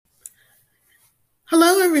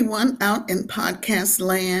Hello, everyone out in podcast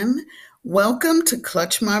land. Welcome to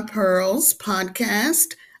Clutch My Pearls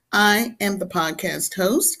podcast. I am the podcast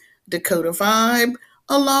host, Dakota Vibe,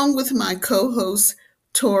 along with my co host,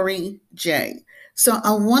 Tori J. So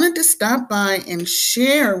I wanted to stop by and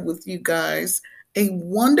share with you guys a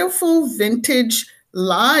wonderful vintage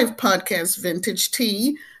live podcast vintage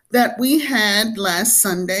tea that we had last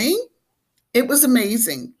Sunday. It was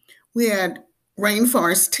amazing. We had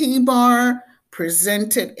Rainforest Tea Bar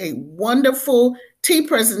presented a wonderful tea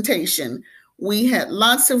presentation. We had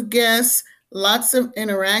lots of guests, lots of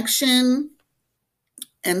interaction.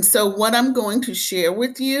 And so, what I'm going to share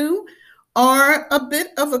with you are a bit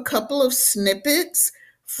of a couple of snippets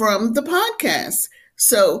from the podcast.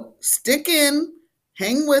 So, stick in,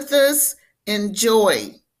 hang with us,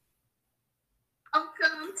 enjoy.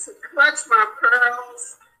 Welcome to Clutch My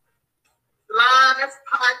Pearls live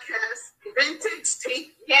podcast, vintage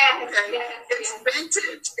tea. Yes, Okay. yes, It's yes.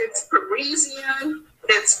 vintage, it's Parisian,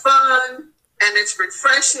 it's fun, and it's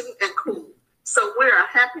refreshing and cool. So we're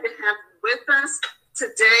happy to have you with us.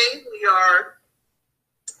 Today we are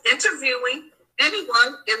interviewing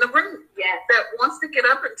anyone in the room that wants to get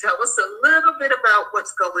up and tell us a little bit about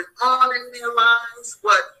what's going on in their lives,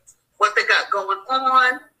 what they got going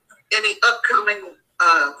on, any upcoming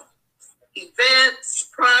events,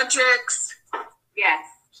 projects. Yes.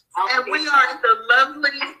 And we are the lovely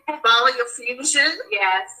Volley of Fusion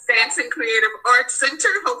Yes. Dance and Creative Arts Center.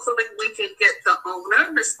 Hopefully we can get the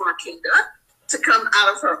owner, Miss Marquita, to come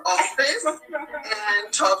out of her office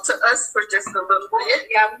and talk to us for just a little bit.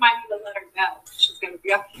 Yeah, we might need to let her know. She's going to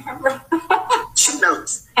be up camera. She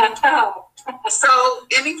knows. Oh. So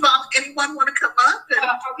anyone want to come up? And,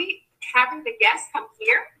 Are we having the guests come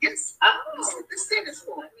here? yes. Oh. The seat is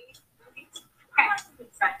full.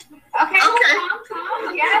 Okay.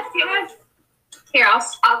 Come. Yes. Here,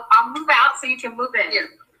 I'll move out so you can move in. Yeah.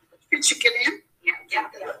 Could you get in? Yeah.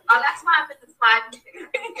 Oh, that's why I've been sliding.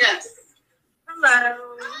 Yes. Hello.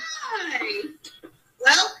 Hi.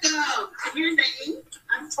 Welcome. Your name?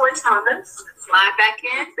 I'm Tori Thomas. Slide back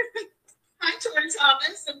in. Hi, Tori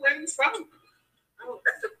Thomas. And where are you from? Oh,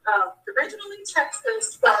 that's originally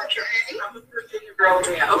Texas. Okay. I'm a Virginia girl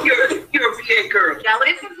now. Oh, you're a VA girl. Yeah, well,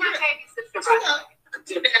 this is my baby sister.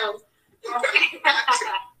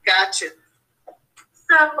 Gotcha.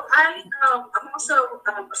 So I'm also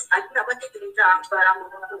I do have like a day job, but I'm a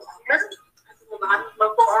local author. I do a lot of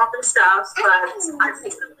local author stuff, but I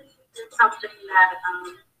recently did something that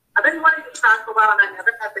I've been wanting to try for a while, and I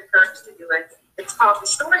never had the courage to do it. It's called the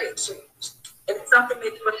Story Exchange, and it's something they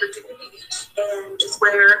do in Virginia Beach, and it's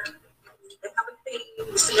where they have a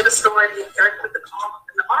theme, you see the story, you interact with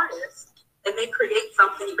the artist, and they create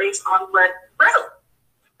something based on what you wrote.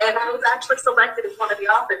 And I was actually selected as one of the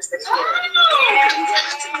authors this year. Oh,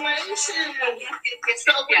 congratulations.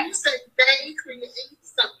 So when you say they create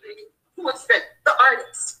something, what's that? The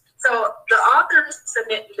artist. So the authors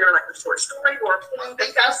submit either like a short story or a I poem.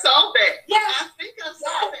 think I saw that. Yeah. I think I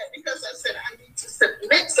saw that because I said I need to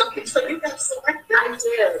submit something. So you got selected. I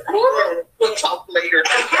did. We'll talk later.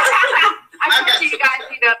 I got told you guys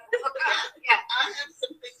need to look up. Yeah. I have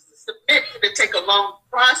some things to submit. Did it take a long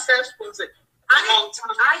process? Was it a long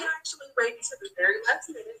time? I actually waited to the very last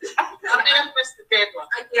minute. I missed the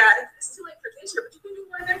deadline. Yeah, it's too late for this year, but you can do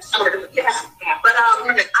one next year. Oh, Yeah. But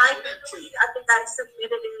Okay. I think I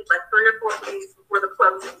submitted it like 3 or 4 days before the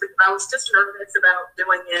closing because I was just nervous about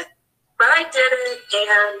doing it. But I did it,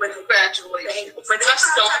 and when Congratulations. when they I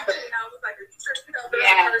saw contacted that. me, I was like, "Are you sure you know this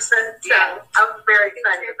Yeah. person?" So Yeah. I was very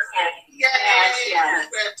excited about it. Yay. Yes.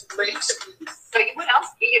 Congratulations. So what else?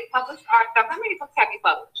 You published art stuff. How many books have you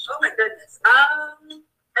published? Oh my goodness.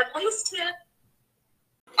 At least 10.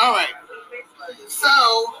 All right. So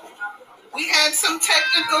we had some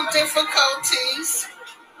technical difficulties.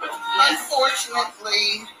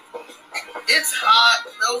 Unfortunately, it's hot.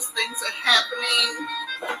 Those things are happening.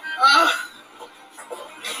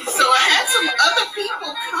 So I had some other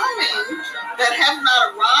people coming that have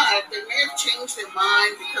not arrived. They may have changed their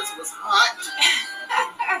mind because it was hot.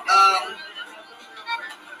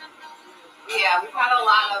 Yeah, we've had a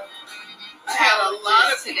lot of I had a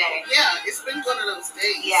lot of today. Yeah, it's been one of those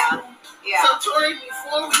days. Yeah. So Tori,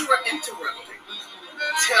 before we were interrupted,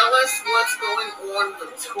 tell us what's going on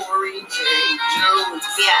with Tori J. Jones.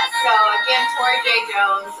 Yeah, so again, Tori J.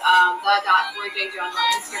 Jones, Tori J. Jones on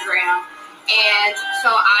Instagram. And so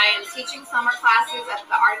I am teaching summer classes at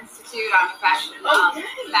the Art Institute. I'm a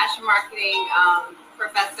fashion marketing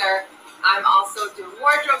professor. I'm also doing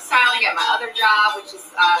wardrobe styling at my other job, which is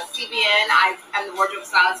CBN. I'm the wardrobe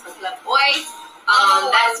stylist for Club Boy.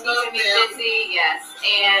 That's keeping me busy, yes.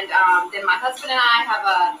 And then my husband and I have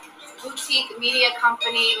a boutique boutique media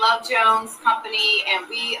company, Love Jones Company, and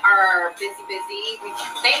we are busy.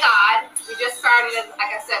 Thank God. We just started, as,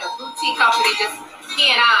 like I said, a boutique company, just he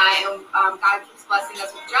and I, and God keeps blessing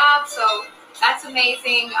us with jobs, so that's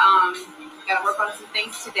amazing. Got to work on some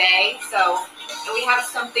things today, and we have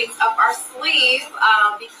some things up our sleeve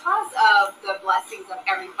because of the blessings of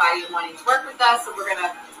everybody wanting to work with us, so we're going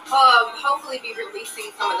to hopefully be releasing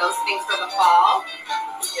some of those things for the fall.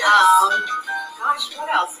 Gosh, what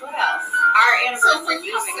else? Our anniversary is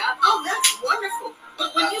coming up. Oh, that's wonderful. But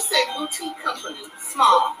when you say boutique company,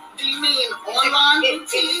 small. Do you mean online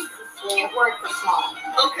boutique? It word for small.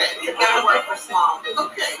 Okay. Together word for small.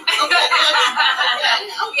 Okay.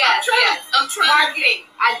 Yes. I'm trying. Marketing.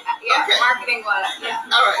 Okay. Marketing was. Yeah.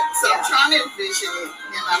 All right. So I'm trying to envision it,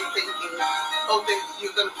 and I'm thinking, then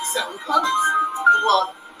you're going to be selling clothes.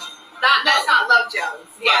 Well, that's not Love Jones.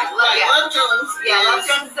 Love Jones. Yeah, Love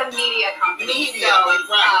Jones is a media company. So it's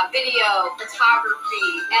video, photography,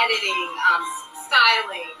 editing,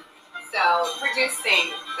 styling, so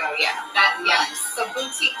producing. So Nice. So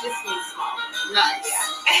boutique just means small. Nice.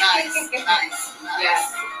 Yeah. Nice.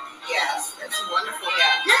 Yes. That's wonderful.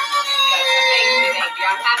 Yeah. Thank you.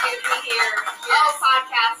 I'm happy to be here. Yes.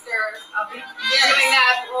 Podcaster. I'll be doing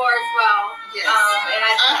that more as well. Yes. And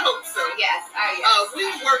I hope so. Yes. We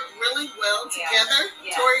work really well together.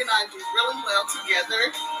 Yes. Tori and I do really well together.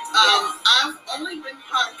 I've only been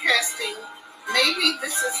podcasting, maybe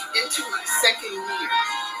this is into my second year.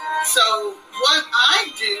 So what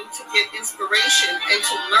I do to get inspiration and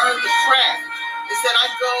to learn the craft is that I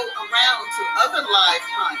go around to other live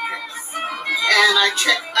podcasts and I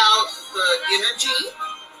check out the energy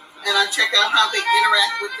and I check out how they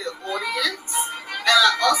interact with the audience. And I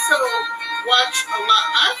also watch a lot.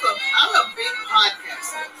 I'm a big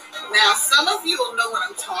podcaster. Now, some of you will know what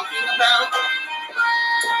I'm talking about.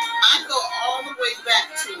 I go all the way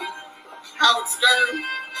back to Howard Stern,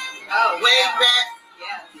 way back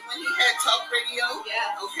when he had talk radio,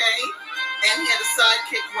 okay? And he had a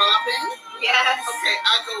sidekick, Robin. Yes. Okay,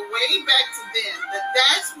 I go way back to then.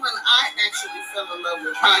 That's when I actually fell in love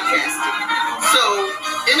with podcasting. So,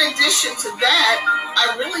 in addition to that,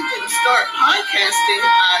 I really didn't start podcasting.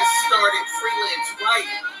 I started freelance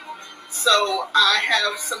writing. So, I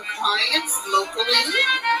have some clients locally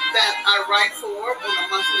that I write for on a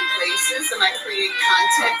monthly basis, and I create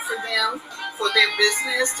content for them, for their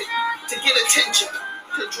business, to get attention,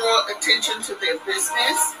 to draw attention to their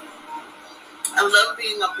business. I love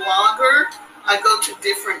being a blogger. I go to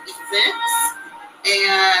different events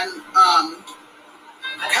and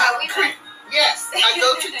yes, I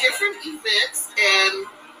go to different events, and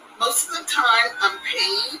most of the time I'm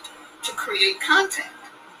paid to create content,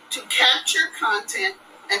 to capture content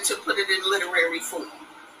and to put it in literary form.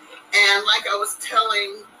 And like I was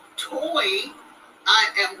telling Toy, I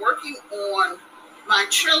am working on my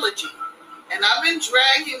trilogy. And I've been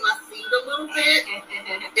dragging my feet a little bit.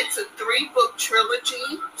 It's a 3-book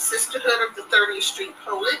trilogy, Sisterhood of the 30th Street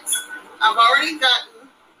Poets. I've already gotten,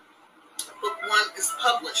 book 1 is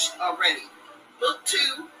published already. Book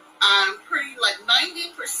 2, I'm pretty like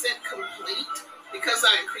 90% complete because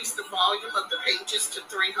I increased the volume of the pages to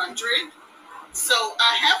 300. So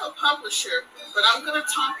I have a publisher, but I'm going to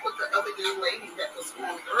talk with the other young lady that was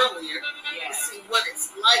on earlier to see what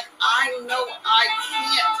it's like. I know I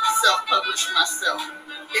can't self-publish myself.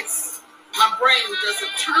 My brain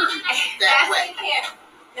doesn't turn that way.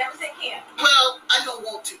 Never say can't. Well, I don't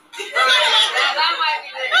want to. That might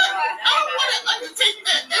be the I don't want to undertake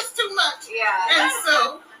that. That's too much. Yeah. And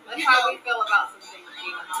so, that's how we feel about some things.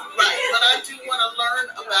 Right, but I do want to learn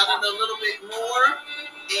about it a little bit more,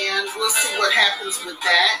 and we'll see what happens with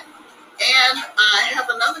that. And I have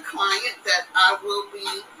another client that I will be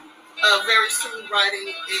very soon writing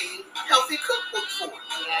a healthy cookbook for.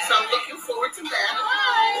 So I'm looking forward to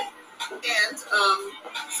that. And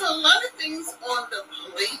so a lot of things on the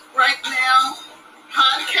plate right now.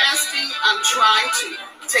 Podcasting, I'm trying to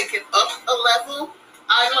take it up a level.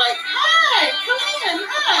 Hi, come in,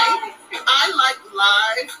 hi. I like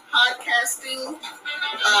live podcasting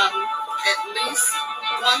at least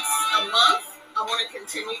once a month. I want to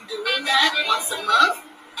continue doing that once a month.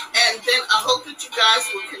 And then I hope that you guys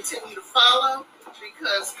will continue to follow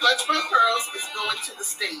because Clutch My Pearls is going to the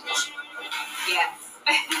stage. Yes.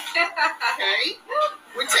 Okay?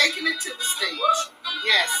 We're taking it to the stage.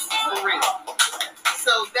 Yes, for real.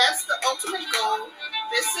 So that's the ultimate goal.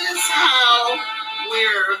 This is how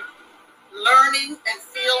we're learning and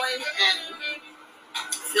feeling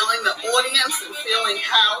the audience and feeling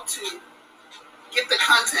how to get the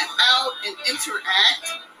content out and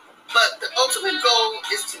interact. But the ultimate goal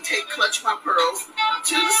is to take Clutch My Pearls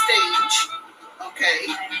to the stage, okay,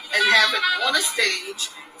 and have it on a stage.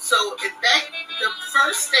 So if that, the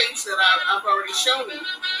first stage that I've already shown you,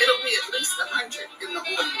 it'll be at least 100 in the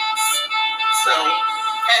audience. So,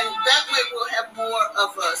 and that way we'll have more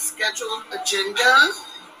of a scheduled agenda,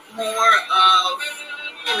 more of,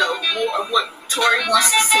 you know, more of what Tori wants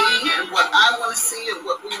to see and what I want to see and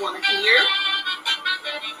what we want to hear.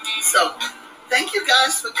 So, thank you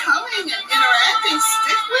guys for coming and interacting.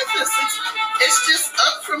 Stick with us. It's just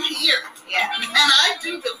up from here. Yeah. And I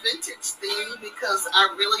do the vintage thing because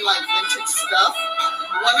I really like vintage stuff.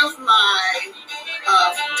 One of my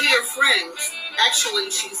dear friends, actually,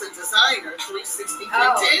 she's a designer, 360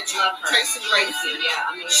 Vintage, Tracy Lacey. Yeah,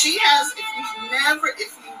 I mean, she has, if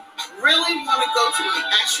you really want to go to an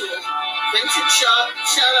actual vintage shop,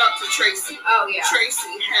 shout out to Tracy. Oh, yeah.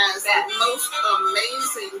 Tracy has the most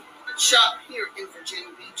amazing shop here in Virginia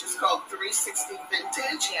Beach. It's called 360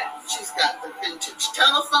 Vintage. Yeah. She's got the vintage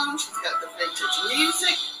telephone. She's got the vintage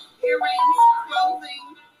music, earrings,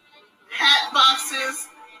 clothing, hat boxes,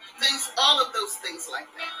 things, all of those things like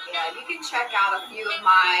that. Yeah, you can check out a few of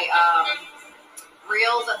my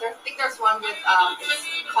reels. I think there's one with,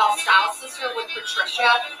 it's called Style Sister with Patricia.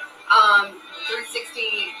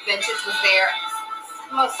 360 Vintage was there.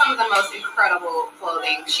 Some of the most incredible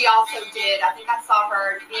clothing. She also did, I think I saw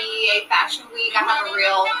her at VA Fashion Week. I have a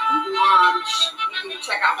reel. You can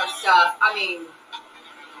check out her stuff. I mean,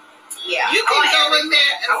 yeah. You can go in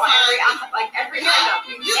there and find every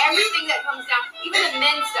item. Everything that comes down, even the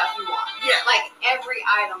men's stuff you want. Yeah. Like every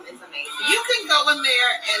item is amazing. You can go in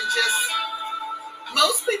there and just,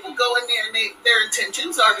 most people go in there and their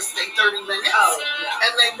intentions are to stay 30 minutes. Oh, yeah.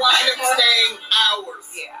 And they wind up staying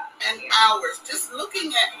hours. Yeah. And hours. Just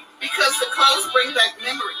looking at, because the clothes bring back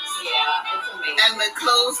memories. Yeah, it's amazing. And the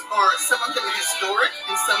clothes are, some of them are historic,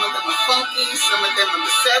 and some of them are funky, some of them are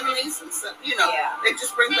the 70s, and some, you know, they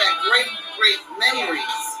just bring back great, great memories.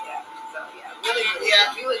 Yeah. So, really,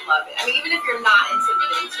 you would love it. I mean, even if you're not into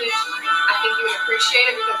vintage, I think you would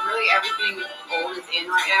appreciate it because really everything old is in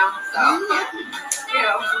right now. So, you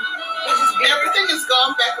know, everything has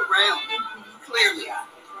gone back around, clearly. Yeah.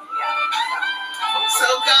 So,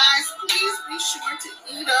 guys, please be sure to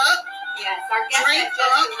eat up. Yes, our guest Drink has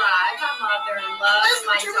just arrived. My mother-in-law,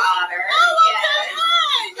 my daughter. Oh, okay.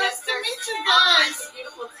 Hi. Nice to meet you guys. Some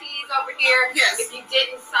beautiful teas over here. Yes. If you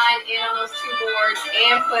didn't sign in on those 2 boards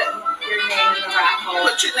and put your name in the raffle.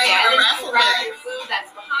 Put your name in the raffle bag. Your food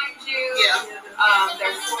that's behind you. Yeah.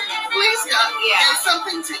 There's please come. And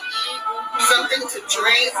something to eat, something to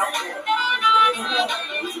drink.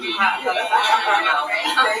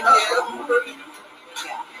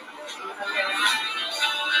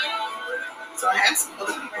 So I had some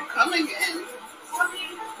other people coming in,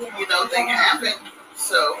 you know, they haven't.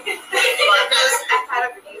 So I've had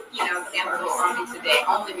a few, cancel on me today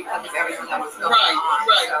only because of everything that was going on.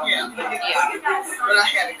 Right, yeah. But I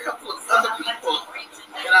had a couple of other people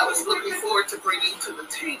that I was looking forward to bringing to the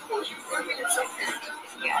table. I mean, it's okay.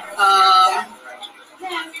 Yeah. I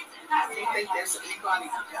don't think there's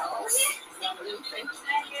anybody else.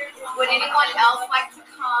 Would anyone else like to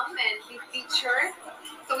come and be featured?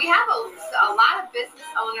 So we have a lot of business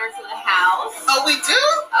owners in the house. Oh, we do?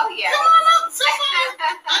 Oh, yeah. Come on up, someone.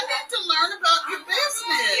 I need to learn about your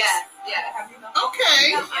business. Yes.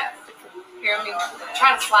 Okay. Yeah. Here, let me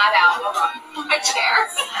try to slide out. Hold on. My chair.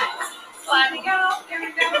 Sliding out. There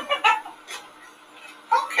we go.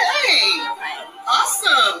 Okay.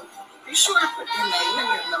 Awesome. Be sure to put your name and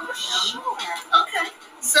your number down. Okay.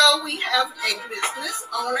 So we have a business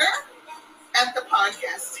owner at the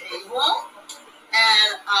podcast table.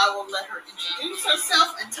 And I will let her introduce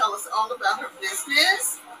herself and tell us all about her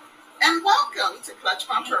business. And welcome to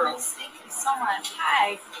Clutch My Pearls. Thank you so much.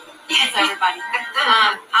 Hi. Thanks, everybody.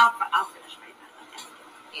 I'll finish right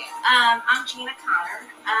now. I'm Gina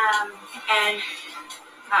Connor. And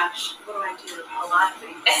gosh, what do I do? A lot of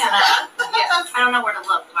things. I don't know where to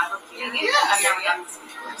look. Do I look here? Yes. I've never done this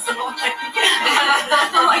before.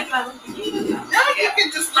 So I look here. No, you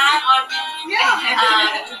can just look.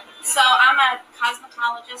 Yeah. So I'm a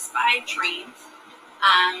cosmetologist by trade.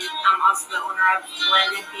 I'm also the owner of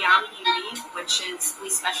Blended Beyond Beauty, which is,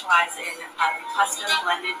 we specialize in custom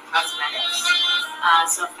blended cosmetics.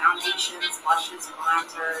 So foundations, blushes,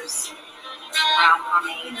 bronzers, brow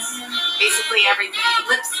pomades, basically everything.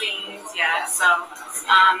 Lip stains, yeah. So,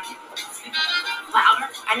 louder?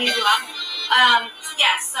 I need to be louder.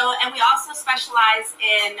 So, and we also specialize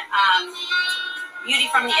in beauty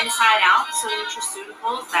from the inside out, so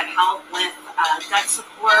nutraceuticals that help with gut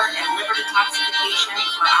support and liver detoxification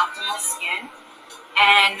for optimal skin,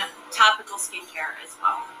 and topical skincare as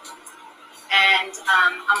well. And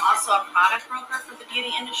I'm also a product broker for the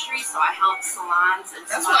beauty industry, so I help salons and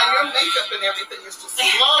That's spas. why your makeup and everything is just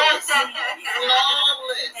flawless.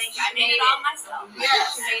 Flawless. Thank you. I made it all myself.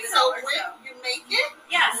 Yes. Made it So all when myself. you make it,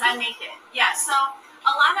 Yes, I make it. Yeah, so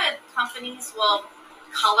a lot of companies will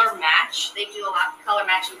color match. They do a lot of color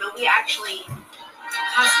matching, but we actually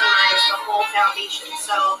customize the whole foundation.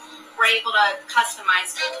 So we're able to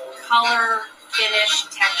customize color,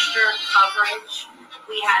 finish, texture, coverage.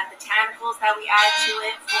 We have botanicals that we add to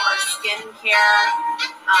it for skincare.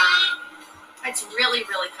 It's really,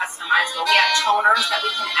 really customizable. We have toners that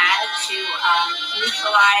we can add to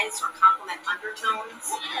neutralize or complement undertones.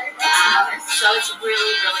 So it's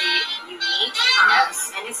really, really unique.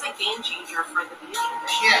 And it's a game changer for the beauty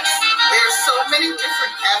industry. yes, there's so many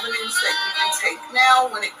different avenues that you can take now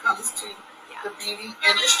when it comes to the beauty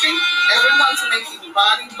industry. Everyone's making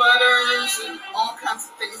body butters and all kinds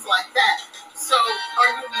of things like that. So,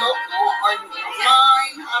 are you local? Are you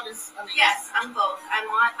online? How does? Yes, I'm both. I'm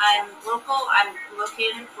local. I'm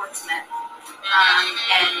located in Portsmouth,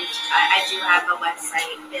 and I do have a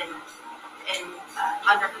website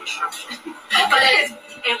under construction, but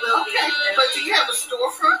it will be. But do you have a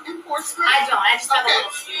storefront in Portsmouth? I don't. I just have a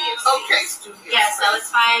little studio. Okay, studio. Yeah, so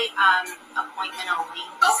it's by appointment only.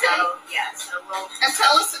 Okay. So we'll. And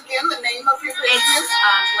tell us again the name of your business.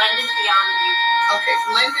 It's Blended Beyond Beauty. Okay,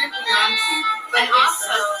 Blended Beyond Beauty. And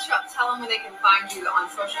also, tell them where they can find you on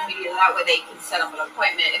social media. That way they can set up an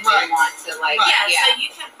appointment if they want to, like. Right. Yeah, so you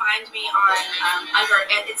can find me on under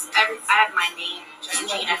it's every. I have my name, just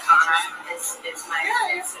Gina Connor is my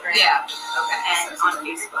Instagram. Yeah. Okay. And on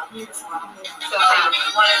Facebook as well. So if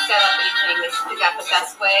they want to set up anything, is that the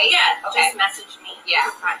best way? Yeah. Okay. Just message me. Yeah.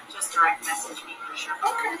 Just direct message me for sure.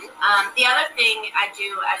 Okay. The other thing I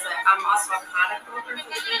do I'm also a product broker for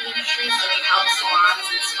the beauty industry, so we help salons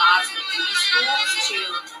and spas and beauty schools to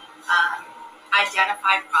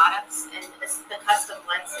identify products and the custom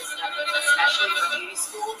blend system, especially for beauty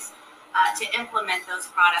schools, to implement those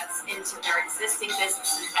products into their existing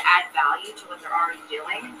businesses to add value to what they're already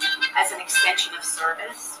doing as an extension of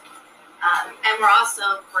service. And we're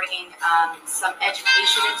also bringing some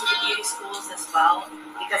education into the beauty schools as well,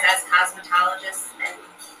 because as cosmetologists and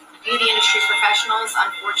beauty industry professionals,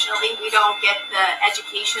 unfortunately, we don't get the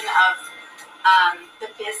education of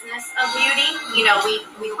the business of beauty. You know, we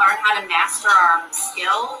learn how to master our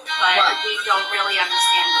skill, but we don't really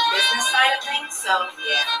understand the business side of things. So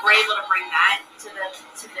we're able to bring that to the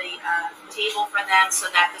table for them, so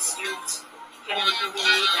that the students can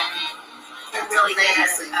believe and really get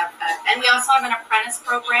and we also have an apprentice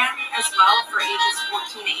program as well for ages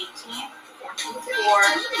 14 to 18.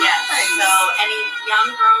 So any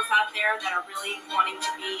young girls out there that are really wanting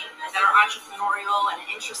to that are entrepreneurial and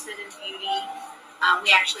interested in beauty,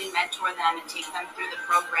 we actually mentor them and take them through the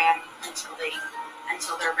program until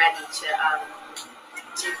they're ready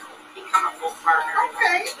to become a full partner in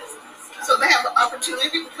the business. So they have an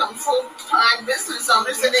opportunity to become full-time business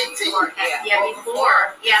owners at 18.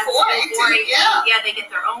 Before 18. Yeah, they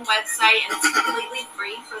get their own website, and it's completely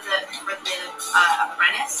free for the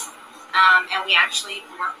apprentice. And we actually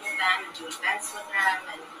work with them and do events with them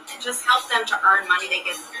and just help them to earn money.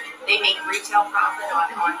 They make retail profit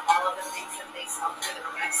on all of the things that they sell through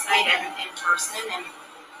their website and in person, and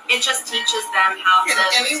it just teaches them how Can to.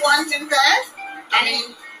 anyone do that?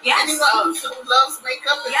 Yes. Anyone who loves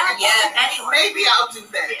makeup? Anyone. Maybe I'll do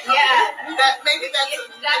that. Yeah. Maybe that's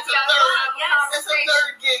a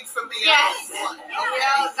third gig for me. Yes.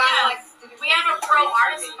 We have a pro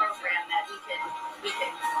artist program that we can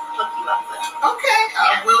hook you up with. Okay,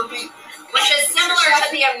 I will be. Which is similar to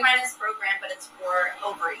the apprentice program, but it's for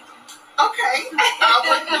over 18. Okay, I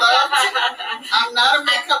would love to. I'm not a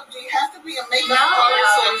makeup. Do you have to be a makeup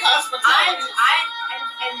artist or a cosmetologist?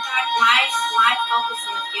 In fact, my focus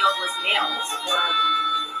in the field was nails,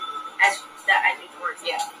 I think words.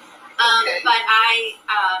 Yeah. But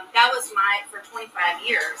that was for 25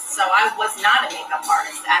 years. So I was not a makeup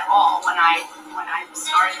artist at all when I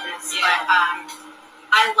started this. Yeah. But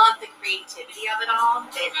I love the creativity of it all.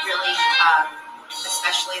 It really,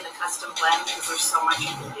 especially the custom blend, because there's so much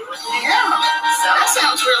you can do with it. Yeah. So that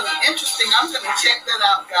sounds really interesting. I'm going to check that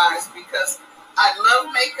out, guys, because I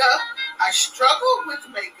love makeup. I struggle with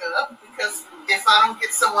makeup because if I don't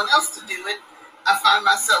get someone else to do it, I find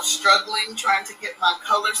myself struggling trying to get my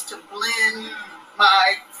colors to blend,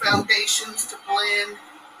 my foundations to blend.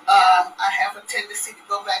 I have a tendency to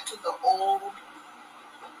go back to the old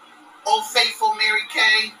faithful Mary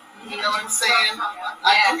Kay. You know what I'm saying?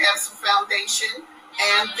 I do have some foundation.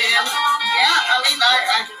 And then,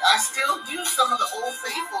 I still do some of the old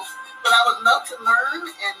faithfuls. but I would love to learn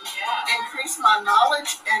and increase my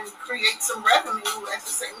knowledge and create some revenue at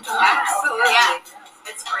the same time. Absolutely. Yeah.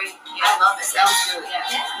 It's great. Yeah, I love it. Sounds good.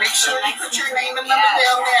 Yeah. Make sure you put your name and number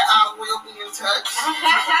down there. I will be in touch.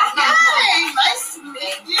 Yay! Nice to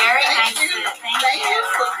meet you. Very Thank nice you. to meet Thank you you.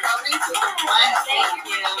 for coming to the platform. Thank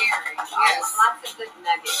you for sharing. Yes. Lots of good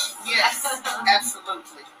nuggets. Yes,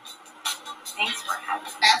 absolutely. Thanks for having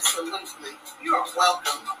me. Absolutely. You are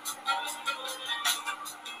welcome.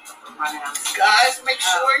 I'm running out. Guys, make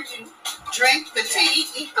sure you drink the tea,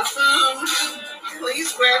 eat the food.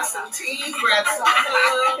 Please grab some tea, grab some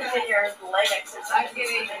food. Your leg exercise. I'm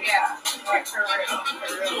getting,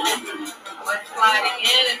 One sliding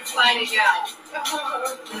in and sliding out.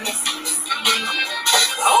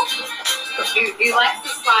 Oh, you like to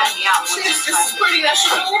slide me out. She's just pretty as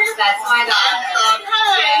she ordered. That's my daughter.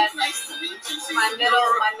 Hi, Yes. nice to meet you. She's My middle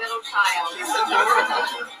adorable. child. She's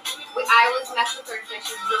adorable. I always mess with her and say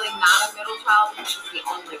she's really not a middle child because she's the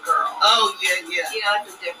only girl. Oh, yeah, yeah. You know,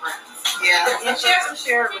 it's a difference. Yeah. And she has to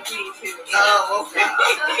share it with me too. Oh, okay.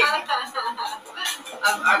 I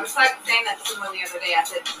was like saying that to someone the other day. I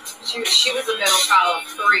said she was a middle child of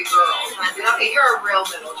 3 girls. And I said, okay, you're a real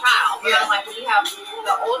middle child. But I'm like, when you have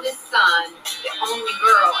the oldest son, the only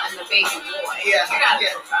girl, and the baby boy, Yeah, you're not a yeah.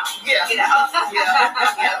 middle child. Yeah. You know?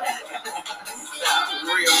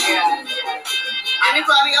 Real. Yeah.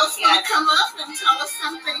 Anybody else want Yes. to come up and tell us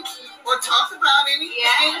something or talk about anything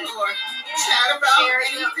Yes. or chat about Share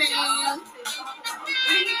anything?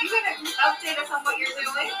 You gonna update us on what you're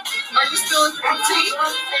doing? Are you still in boutique?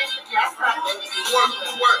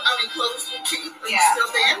 Closed boutique? Are you Yeah. still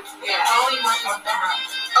there? Yeah. Oh, Yeah.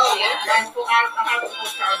 okay. Oh,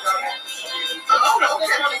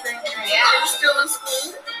 okay. Yeah. Are you still in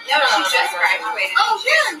school? No, she just graduated. Oh,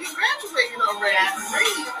 yeah, you graduated already. Yes.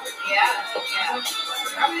 Great. Yeah.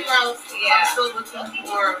 I'm still looking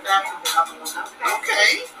for a basketball.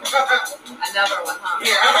 Okay. Another one, huh?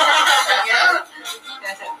 Yeah.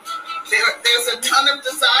 There's a ton of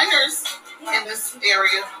designers in this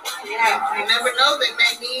area. You never know, they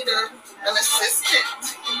may need an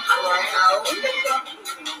assistant.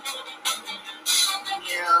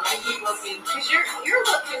 Yeah. I keep looking, because you're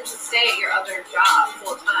looking to stay at your other job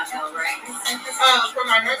full time, though, right? For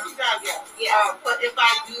my nursing job, yes. Yeah. But if I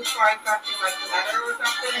do try something like leather or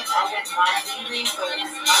something, I wouldn't mind leaving. So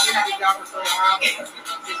I've been at the job for so long,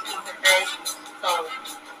 So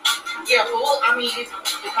yeah, well, I mean,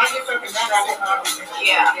 if I get something better, I wouldn't mind leaving.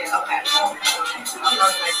 Yeah. Okay.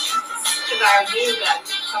 Because I knew that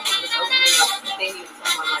someone was opening up. They needed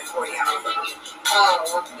someone like 40 hours a week.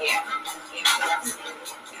 Oh, Yeah.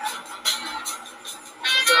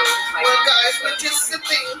 So, Well, guys, we're just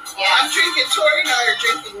sipping. Yeah. I'm drinking, Tori and I are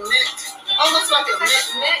drinking mint. Almost like a mint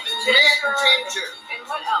ginger. And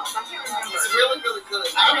what else? I can't remember. It's really, really good.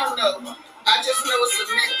 I don't know. I just know it's a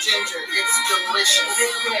mint ginger. It's delicious.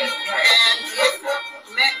 And with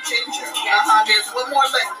mint ginger. There's one more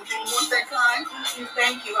left. Do you want that kind?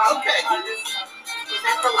 thank you. Okay. Was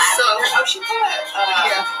that the last So, one? Oh, she put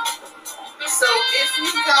yeah. So if you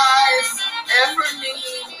guys ever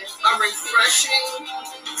need a refreshing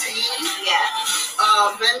tea Yes.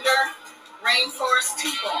 vendor, Rainforest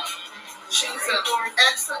Tea Bar. She's an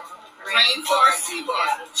excellent Rainforest Tea Bar.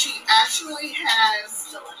 She actually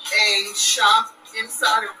has a shop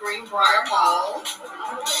inside of Greenbrier Mall,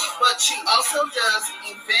 but she also does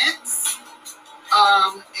events,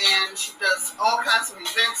 and she does all kinds of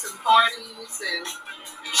events and parties, and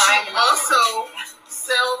she also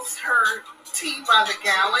sells her tea by the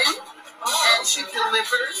gallon, and she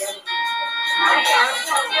delivers.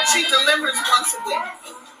 She delivers once a week.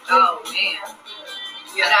 Oh, man.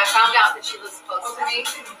 And I found out that she was close to me.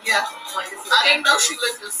 Yeah. Like, this is I didn't know she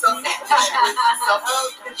lived in Suffolk. She lived in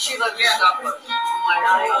Suffolk. She lived in Yeah. Suffolk.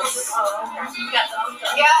 I'm like, yeah, I'm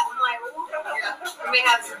like, Yeah. we may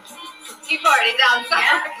have some tea parties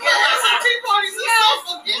outside. Yeah, there's some tea parties in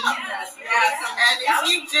Suffolk. Yeah. Yeah. And if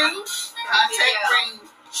you do, contact Rain.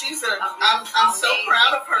 I'm so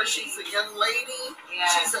proud of her. She's a young lady. Yeah.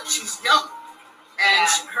 She's young, and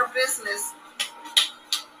her business.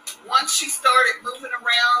 Once she started moving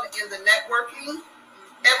around in the networking,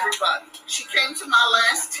 everybody. She came to my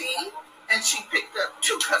last tea, and she picked up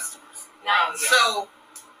 2 customers. Nice. So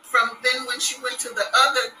from then when she went to the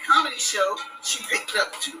other comedy show, she picked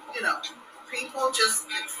up 2. People just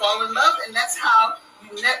fall in love, and that's how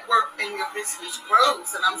you network and your business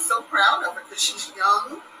grows. And I'm so proud of her because she's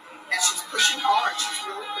young and she's pushing hard. She's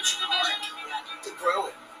really pushing hard to grow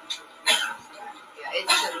it. Yeah,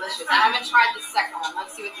 it's delicious. I haven't tried the second one.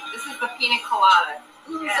 Let's see what this is. The pina colada.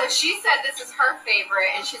 So she said this is her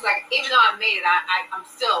favorite, and she's like, even though I made it, I'm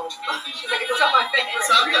still. She's like, it's still my favorite.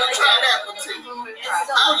 So I'm gonna try that one too.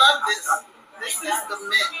 I love this. This is the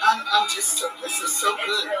mint. I'm just so. This is so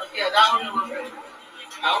good. Yeah, that one was good.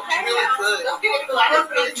 Okay, really good.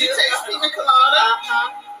 Did you taste pina colada?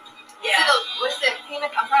 Uh-huh. Yeah. So what's the pina?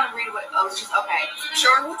 I'm trying to read what. Oh, she's okay.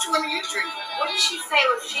 Sean, which one are you drinking? What did she say?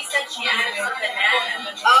 She said she Yeah, had it's a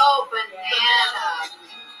banana. Oh, banana.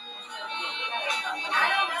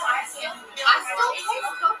 I still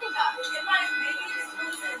taste coconut.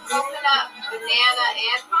 Coconut, banana,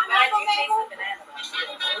 and pineapple. taste the banana.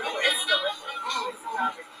 It's delicious.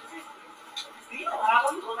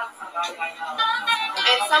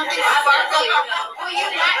 And something sparkly. Well, you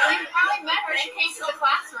probably met her. She came to the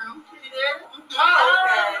classroom.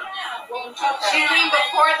 She came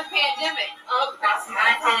before the pandemic.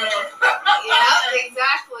 Yeah,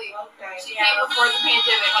 exactly. She came before the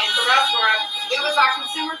pandemic, and it was our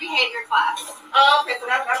consumer behavior class. Okay, so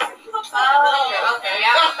that's Okay,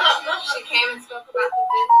 yeah. She came and spoke about the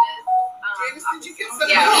business. Janice, did you get some?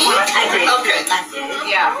 Yeah. I did. Okay.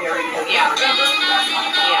 Yeah. Yeah.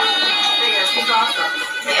 She's awesome.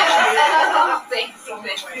 Yeah. Thanks.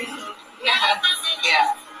 Yeah.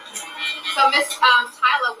 Yeah. So, Miss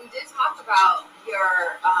Tyler, we did talk about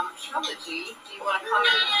your trilogy. Do you want to come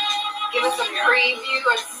and give us a preview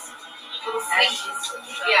or a little sneak?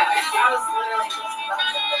 Yeah. I was literally just about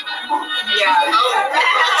to put that. Yeah. Oh,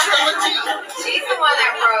 trilogy. She's the one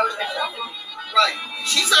that wrote the trilogy. Right.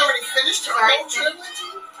 She's already finished her whole trilogy.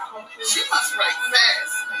 She must write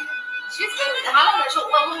fast. She's been, I don't know,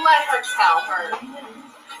 we'll let her tell her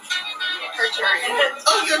journey.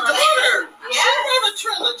 Oh, your daughter. Yeah. She wrote a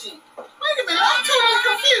trilogy. Wait a minute, I'm totally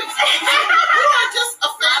confused. You are just a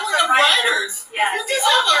family of writers. Yes. You just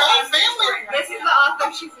have a whole family. This is the author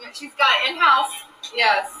she's got in-house.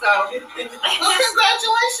 Yeah, so. Well,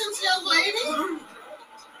 congratulations, young lady.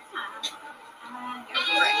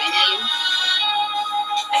 Write my name.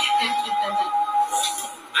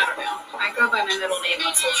 I don't know. I go by my middle name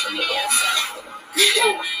on social media, so.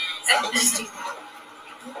 I'll just do that.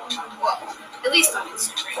 Well, at least on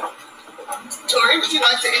Instagram. Tori, would you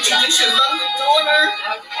like to introduce your lovely daughter?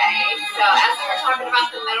 Okay, so as we were talking about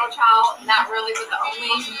the middle child, not really with the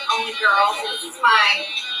only girl, this is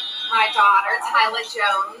my daughter, Tyler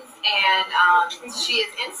Jones, and she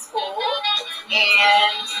is in school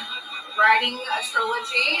and writing a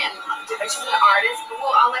trilogy, and she's an artist. But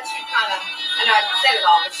I'll let you kind of, I know I said it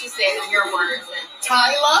all, but she said it in your words. And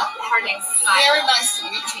Tyler? her name's Tyler. Very nice to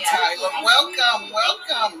meet you, Tyler. Welcome,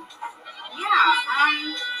 welcome.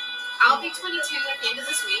 Yeah, I'll be 22 at the end of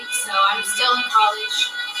this week, so I'm still in college.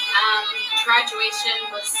 Graduation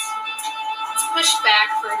was pushed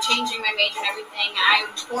back for changing my major and everything. I'm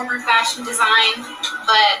former fashion design,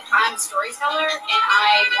 but I'm a storyteller, and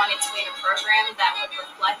I wanted to make a program that would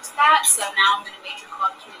reflect that. So now I'm in a major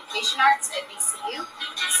called Communication Arts at VCU.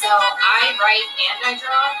 So I write and I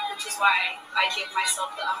draw, which is why I give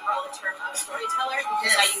myself the umbrella term of storyteller,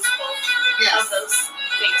 because I use both of those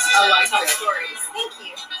things to tell stories. Thank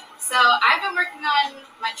you. So I've been working on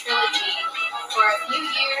my trilogy for a few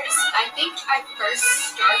years. I think I first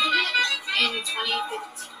started it in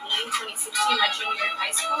 2015, 2016, my junior year in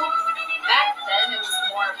high school. Back then, it was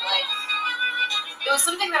more of like, it was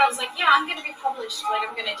something that I was like, yeah, I'm going to be published, like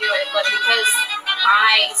I'm going to do it. But because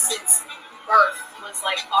I, since birth, was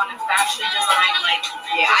like on a fashion design, like,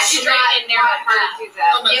 Yeah, I did not in there want her to do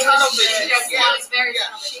that. On the It tunnel was, vision. it was very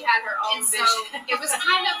She had her own and so vision. it was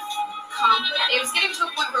kind of it was getting to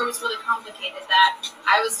a point where it was really complicated that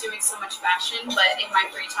I was doing so much fashion, but in my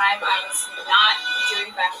free time I was not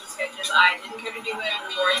doing fashion sketches. I didn't care to do it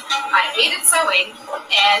anymore. I hated sewing,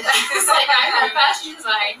 and I was like, I'm in fashion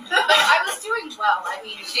design, but I was doing well. I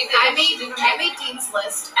mean, I made Dean's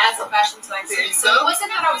List as a fashion design student, so it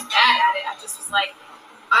wasn't that I was bad at it. I just was like,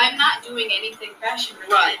 I'm not doing anything fashion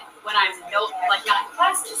related when I'm not in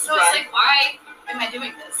classes. So it's like, why am I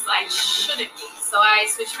doing this? I shouldn't be. So I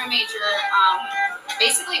switched my major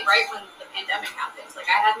basically right when the pandemic happened. Like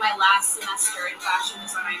I had my last semester in fashion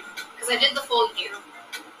design because I did the full year,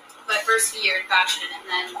 but first year in fashion, and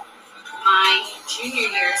then my junior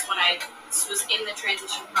year is when I was in the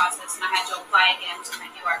transition process and I had to apply again to my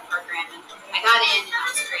new art program, and I got in and that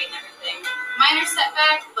was great and everything. Minor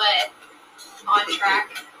setback, but on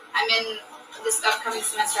track. I'm in this upcoming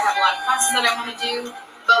semester. I have a lot of classes that I want to do.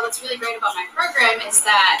 But what's really great about my program is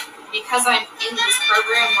that because I'm in this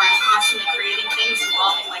program where I'm constantly creating things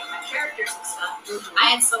involving like my characters and stuff,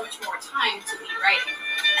 I had so much more time to be writing.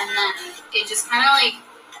 And then it just kind of like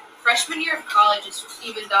freshman year of college,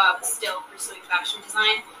 even though I was still pursuing fashion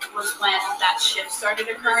design, was when that shift started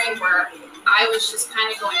occurring where I was just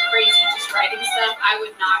kind of going crazy, just writing stuff. I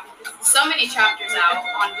would knock so many chapters out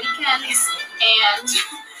on weekends and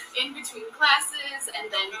in between classes,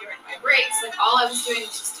 and then during my breaks, like all I was doing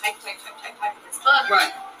was just type in this book.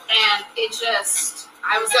 Right. And it just,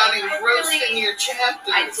 I was got like, engrossed in your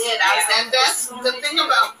chapters. I did. I was and that's the thing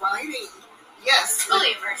about writing. Yes.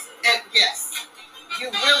 Fully immersive. And yes,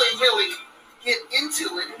 you really, really get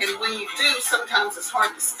into it, and when you do, sometimes it's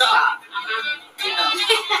hard to stop. You know.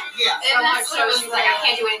 Yeah. And that's what it was like. I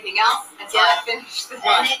can't do anything else until I finish the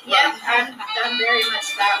book. Yep, I'm very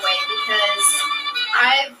much that way because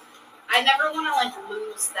I never want to like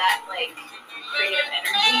lose that like creative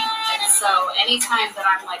energy, and so anytime that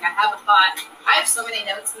I'm like I have a thought, I have so many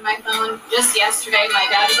notes in my phone. Just yesterday, my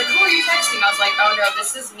dad was like, "Who are you texting?" I was like, "Oh no,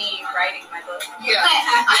 this is me writing my book." Yeah.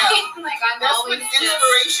 I'm That's always when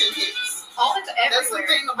inspiration hits. all the everywhere. That's the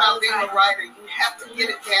thing about being a writer. You have to get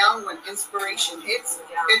it down when inspiration hits.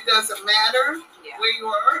 It doesn't matter where you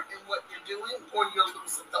are and what you're doing, or you'll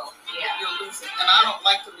lose a thought. Yeah. You'll lose it. And I don't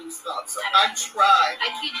like to lose thoughts. So I try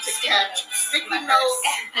I keep to sticky catch notes sticky in my notes.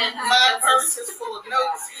 purse. My purse is full of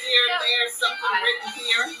notes here, Yep. there, something written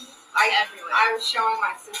here. Everywhere. I was showing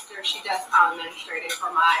my sister. She does administrative for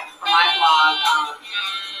my blog.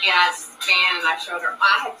 And I scanned and I showed her.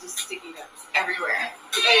 I had just sticky notes everywhere.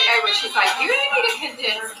 And she's like, "You need to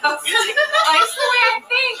condense those sticky notes." Like, it's the way I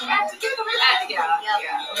think. I have to do them. Yeah.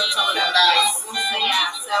 That's all nice.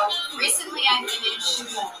 So recently I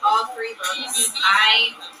finished all 3 books.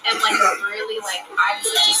 I am like I'm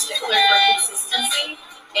such a stickler for consistency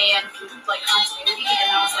and like continuity,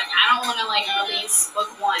 and I was like, I don't want to like release book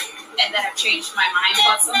 1 and then I've changed my mind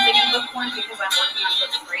about something in book 1 because I'm working on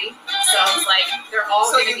book 3. So I was like, they're all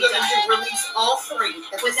So going to you're be going done to release all 3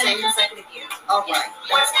 at the within a same time? consecutive year. All right.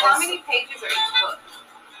 That's How awesome. many pages are each book?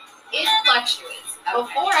 It fluctuates.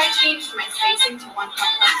 Before I changed my spacing to 1.5,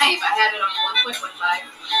 I had it on 1.15.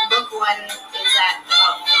 Book 1 is at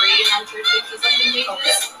about 350 something pages.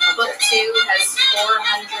 Okay. Book 2 has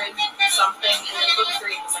 400 something, and then book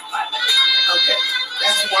 3 is like 500 something. Okay.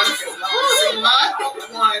 That's wonderful. See, my book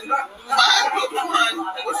one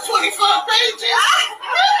was 25 pages.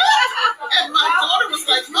 And my daughter was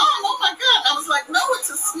like, "Mom, oh my God." I was like, "No, it's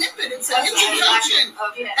a snippet. It's an introduction."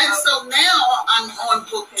 And so now I'm on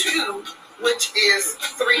book 2, which is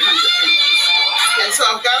 300 pages. And so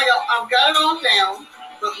I've got it all down,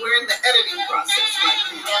 but we're in the editing process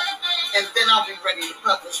right now. And then I'll be ready to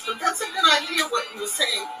publish. But that's a good idea what you were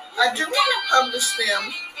saying. I do want to publish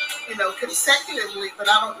them, consecutively, but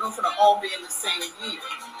I don't know if it'll all be in the same year.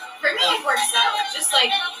 For me, it works out. Just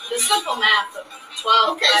like the simple math of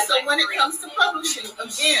 12. Okay, so when it comes to publishing,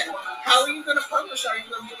 again, how are you going to publish? Are you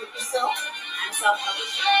going to do it yourself? I'm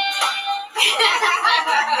self-publishing.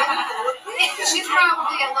 She's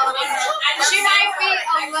probably a little bit. She might be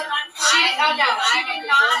a little. She did not.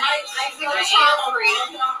 She was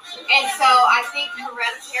child-free, and so I think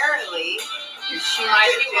hereditarily, she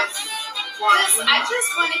might just. I just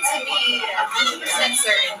want it to be 100%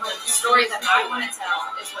 certain the story that I want to tell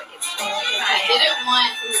is what gets told. I didn't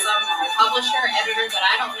want some publisher, editor that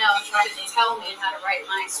I don't know try to tell me how to write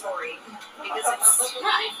my story because it's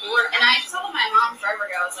not important. And I told my mom forever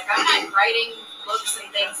ago, I was like, I'm not writing books and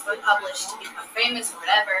things to be published to become famous or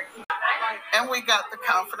whatever. And we got the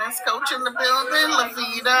confidence coach in the building,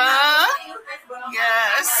 Lavita.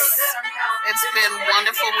 Yes, it's been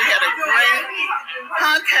wonderful. We had a great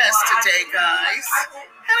podcast today, guys.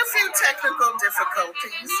 Had a few technical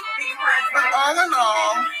difficulties, but all in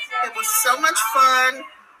all, it was so much fun,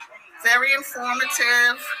 very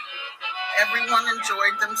informative. Everyone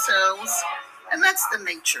enjoyed themselves, and that's the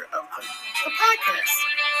nature of the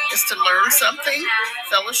podcast, is to learn something,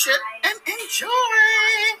 fellowship, and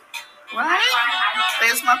enjoy. Right?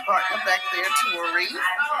 There's my partner back there, Tori.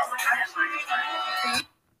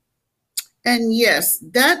 And yes,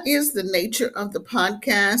 that is the nature of the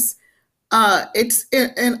podcast. It's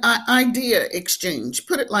an idea exchange.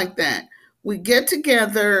 Put it like that. We get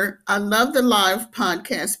together. I love the live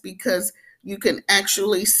podcast because you can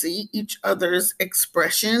actually see each other's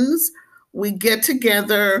expressions. We get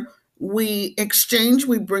together. We exchange.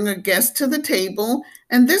 We bring a guest to the table.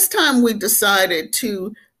 And this time we decided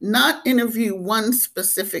to not interview one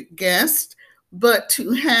specific guest, but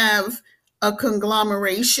to have a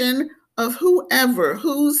conglomeration of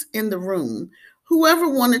who's in the room, whoever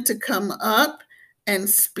wanted to come up and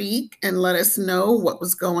speak and let us know what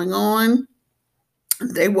was going on.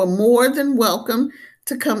 They were more than welcome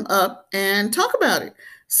to come up and talk about it.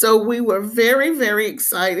 So we were very, very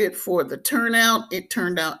excited for the turnout. It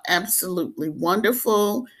turned out absolutely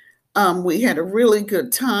wonderful. We had a really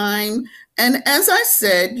good time. And as I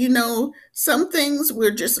said, some things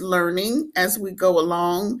we're just learning as we go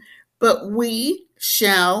along, but we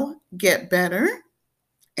shall get better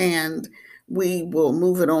and we will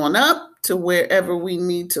move it on up to wherever we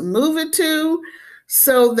need to move it to,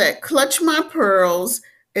 so that Clutch My Pearls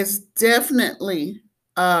is definitely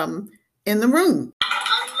in the room.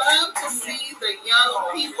 I love to see the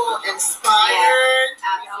young people inspired.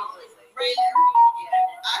 Absolutely.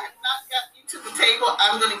 I have not got you to the table.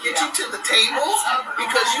 I'm going to get you to the tables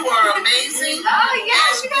because you are amazing. Oh,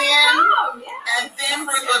 yes, and then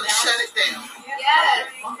we're going to shut it down. Yes.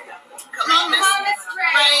 Come on, Miss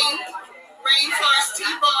Rain. Rainforest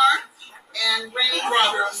T-Bar and Rain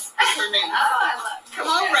Brothers is her name. Come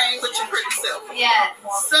on, Rain, with your pretty self. Yes.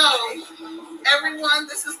 So, everyone,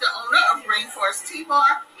 this is the owner of Rainforest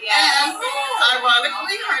T-Bar. Yes. And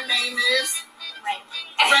ironically, her name is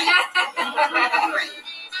Rain.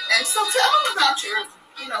 And so tell them about your,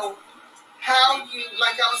 how you,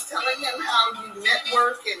 like I was telling him, how you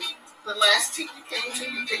network, and the last tea you came to,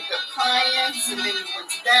 you picked up clients, and then you went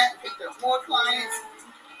to that, picked up more clients.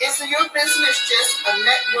 Is your business just a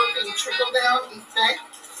networking trickle-down effect?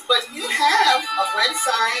 But you have a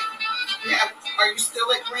website. Are you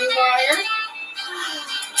still at Greenbrier?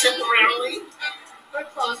 Temporarily? We're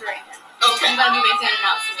closed right now. Okay. I'm going to be making an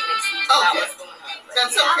announcement next week about what's going on.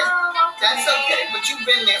 That's okay. That's okay. But you've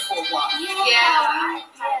been there for a while. Yeah.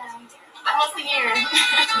 Almost a year.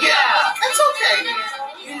 Yeah. That's okay.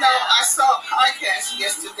 I saw a podcast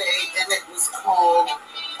yesterday, and it was called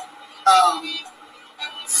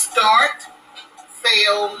Start,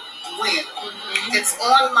 Fail, Win. It's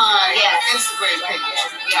on my Instagram page.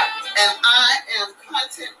 Yeah. And I am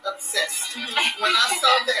content obsessed. When I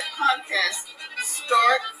saw that podcast,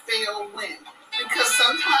 Start, Fail, Win. Because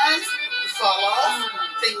sometimes you fall off,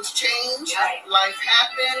 things change, life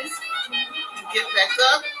happens, you get back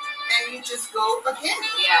up, and you just go again.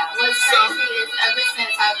 Yeah. What's crazy is ever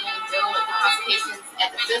since I've been dealing with the complications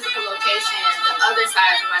at the physical location, the other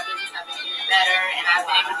sides of my business have been getting better, and I've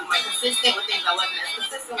been able to be more consistent with things I wasn't as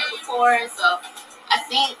consistent with before. So I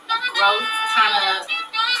think growth kind of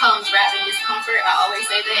comes wrapped in discomfort. I always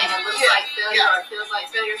say that, and it looks like failure or it feels like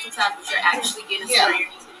failure sometimes, but you're actually getting to where you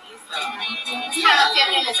need to be. So kind of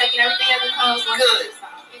pivoting and taking everything as it comes. Good.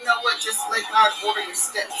 You know what? Just let God order your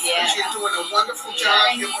steps. Because you're doing a wonderful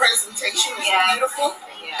job. Your presentation is beautiful.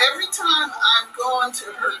 Every time I've gone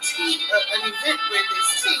to her tea, an event where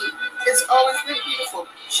there's tea, it's always been beautiful.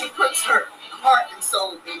 She puts her heart and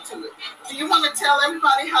soul into it. Do you want to tell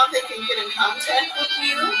everybody how they can get in contact with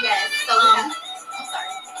you? Yes. So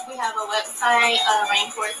we have a website,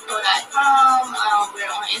 rainforestco.com. We're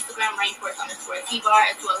on Instagram, rainforest_T-Bar,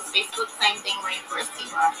 as well as Facebook, same thing, Rainforest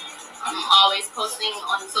T-Bar. I'm always posting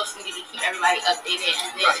on social media to keep everybody updated,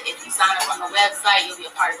 and then if you sign up on the website, you'll be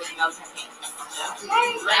a part of the email campaign.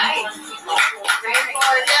 Yay!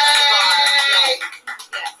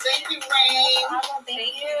 Thank you, Rain.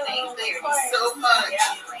 Thank you so much.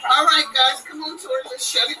 All right, guys, come on, Tori, let's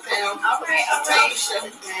shut it down. All right. Shut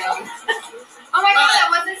it down. Oh my God, that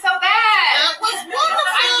wasn't so bad. That was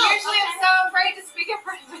wonderful. I usually am so afraid to speak in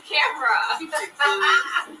front of the camera.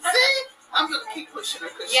 See? I'm going to keep pushing her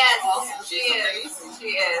because she's awesome. She's amazing.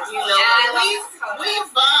 She is. We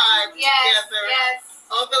vibe together. Yes.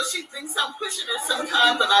 Although she thinks I'm pushing her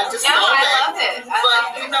sometimes, but I just I that. love it.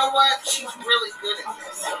 But you know what? She's really good at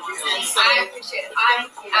this. And so, I appreciate it.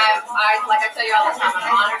 I like I tell you all the time,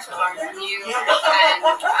 I'm honored to learn from you. And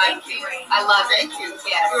I love it. Thank you.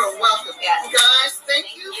 Yes. You're welcome. Yes. Guys,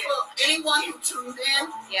 thank you for anyone who tuned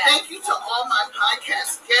in. Yes. Thank you to all my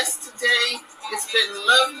podcast guests today. It's been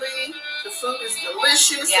lovely. The food is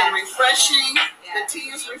delicious and refreshing. The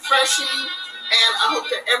tea is refreshing. And I hope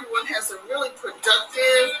that everyone has a really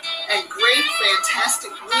productive and great,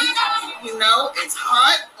 fantastic week. It's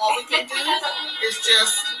hot. All we can do is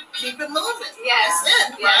just keep it moving. Yes.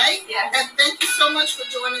 That's it, right? Yes. And thank you so much for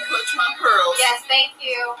joining Clutch My Pearls. Yes, thank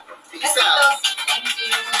you. Peace out. Thank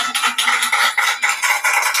you.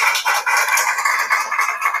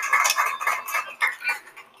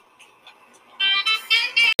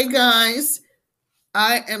 Hey, guys.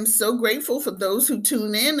 I am so grateful for those who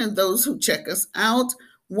tune in and those who check us out.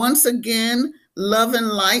 Once again, love and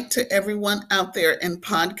light to everyone out there in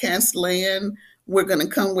podcast land. We're going to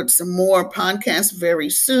come with some more podcasts very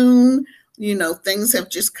soon. Things have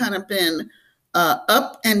just kind of been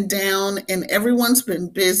up and down, and everyone's been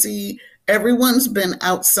busy. Everyone's been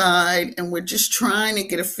outside, and we're just trying to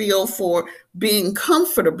get a feel for being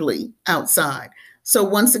comfortably outside. So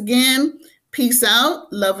once again, peace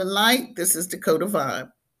out, love and light. This is Dakota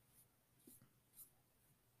Vibe.